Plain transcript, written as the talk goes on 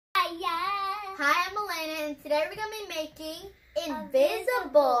Hi, I'm Elena, and today we're going to be making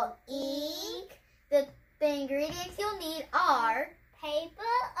invisible ink. The ingredients you'll need are paper,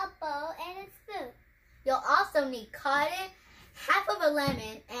 a bowl, and a spoon. You'll also need cotton, half of a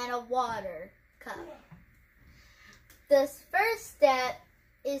lemon, and a water cup. The first step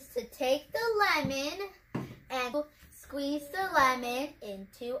is to take the lemon and squeeze the lemon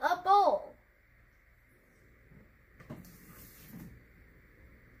into a bowl.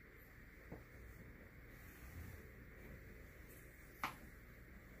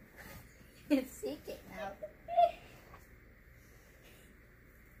 It's seeking out.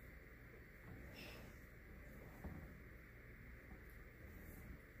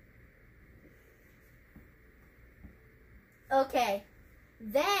 Okay,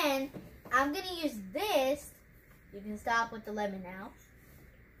 then I'm going to use this. You can stop with the lemon now.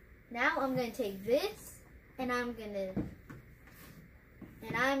 Now I'm going to take this and I'm going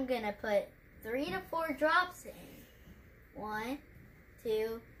to put 3 to 4 drops in. 1,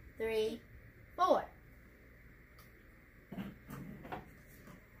 2, 3, 4.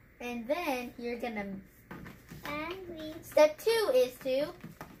 And then you're going to step 2 is to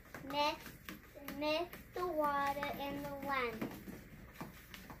mix the water and the lemon.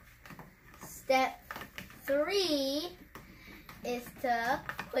 Step 3 is to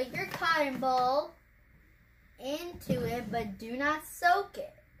put your cotton ball into it, but do not soak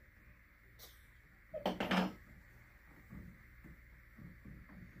it.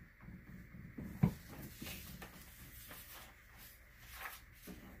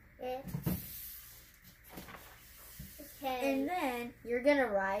 Okay. And then you're going to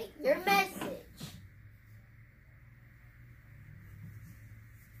write your message.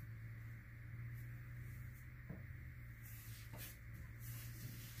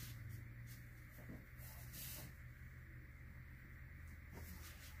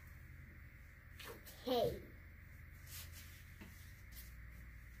 Okay.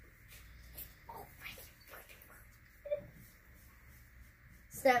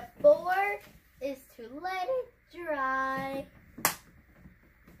 Step 4 is to let it dry.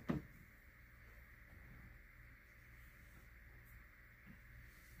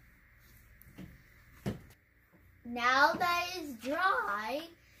 Now that it's dry,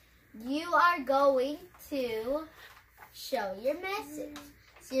 you are going to show your message.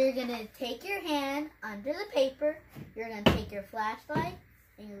 So you're going to take your hand under the paper, you're going to take your flashlight,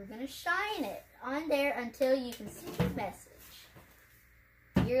 and you're going to shine it on there until you can see your message.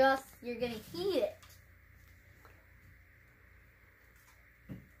 You're going to heat it.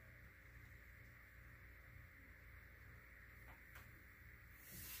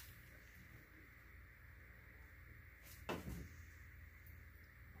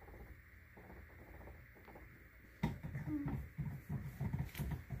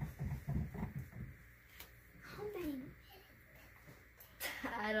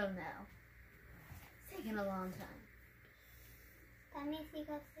 I don't know. It's taking a long time. Let me see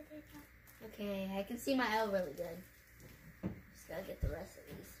what's the Okay, I can see my L really good. Just gotta get the rest of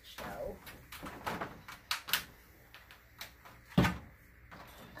these to show.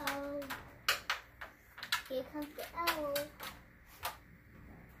 Oh, here comes the L.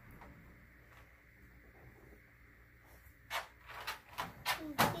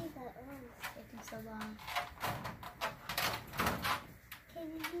 Taking so long. Can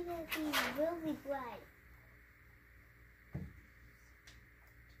you see that being really bright?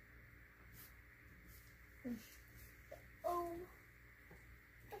 Oh.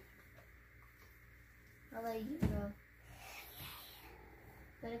 I'll let you go.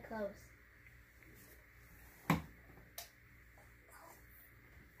 Get it close.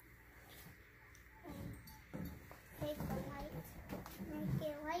 Take the light. Make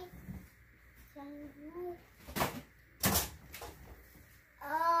it white. Shine the light.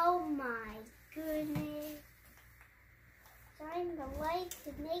 Oh my goodness. Shine the light to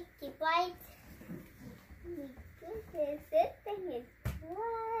make it bright. Oh my goodness, this thing is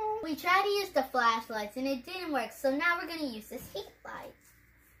bright. We tried to use the flashlights and it didn't work, so now we're going to use this heat light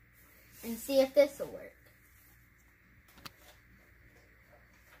and see if this will work.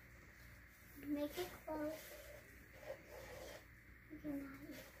 Make it close.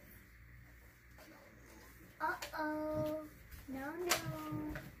 Uh-oh. No.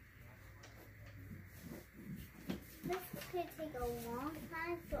 This could take a long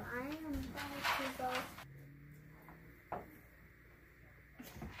time, so I am going to go.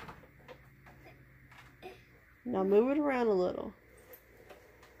 Now move it around a little.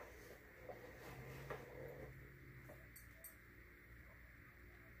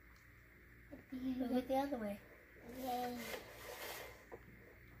 Move it the other way. Yay.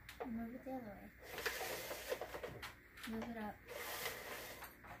 Move it the other way. Move it up.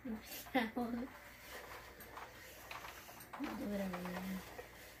 Move it down. Do it again.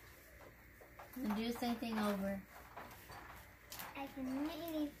 And do the same thing over. I can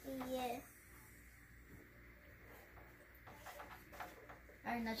maybe see it.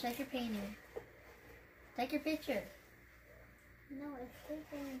 Alright, now check your painting. Take your picture. No, it's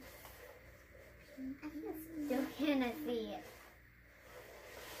taken. I still cannot see it.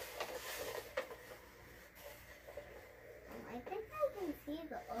 I think I can see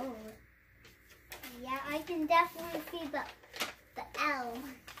the O. Yeah, I can definitely see the L.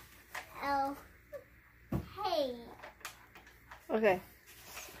 L. Hey, Okay.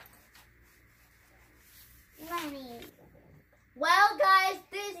 Lenny. Well, guys,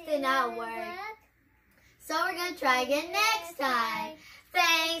 this did not work. So we're going to try again next time.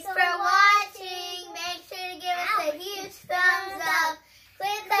 Thanks for watching. Make sure to give us a huge thumbs up.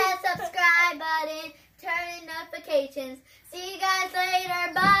 Click that subscribe button. Turn on notifications. See you guys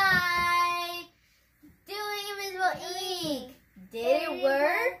later. Bye. Doing invisible ink. Did it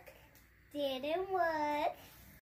work? Didn't work.